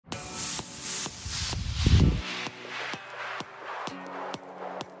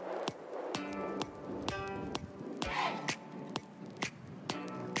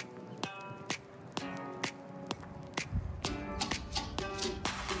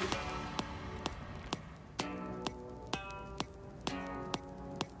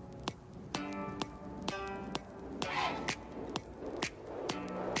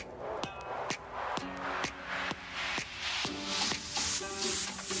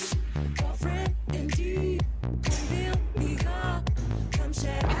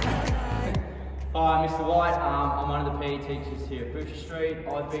Hi, Mr. White. I'm one of the PE teachers here at Boucher Street.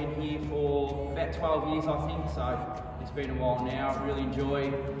 I've been here for about 12 years, I think, so it's been a while now. I really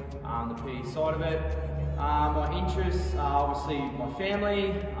enjoy the PE side of it. My interests are obviously my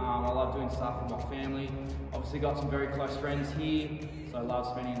family. I love doing stuff with my family. Obviously got some very close friends here, so I love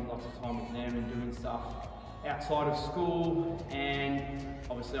spending lots of time with them and doing stuff outside of school, and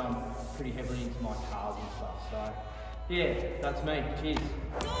obviously I'm pretty heavily into my cars and stuff, so yeah, that's me. Cheers.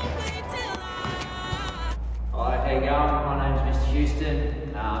 Hi, how you going? My name's Mr.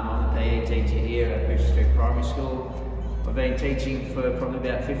 Houston. I'm a PE teacher here at Boucher Street Primary School. I've been teaching for probably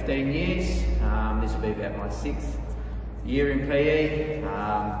about 15 years. This will be about my 6th year in PE.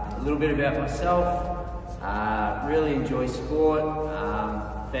 A little bit about myself. Really enjoy sport.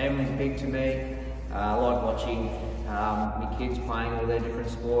 Family's big to me. I like watching my kids playing all their different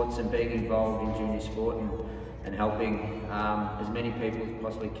sports and being involved in junior sport and helping as many people as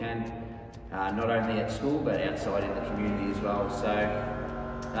possibly can, not only at school but outside in the community as well. So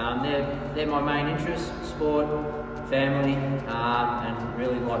they're my main interests: sport, family, and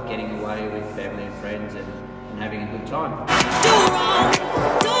really like getting away with family and friends and having a good time. You're wrong.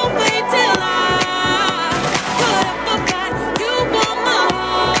 Don't wait till I put up a fight. You want my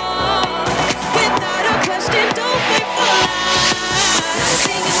heart without a question. Don't wait for lies.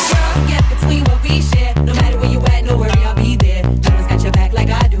 Singing girl, yeah.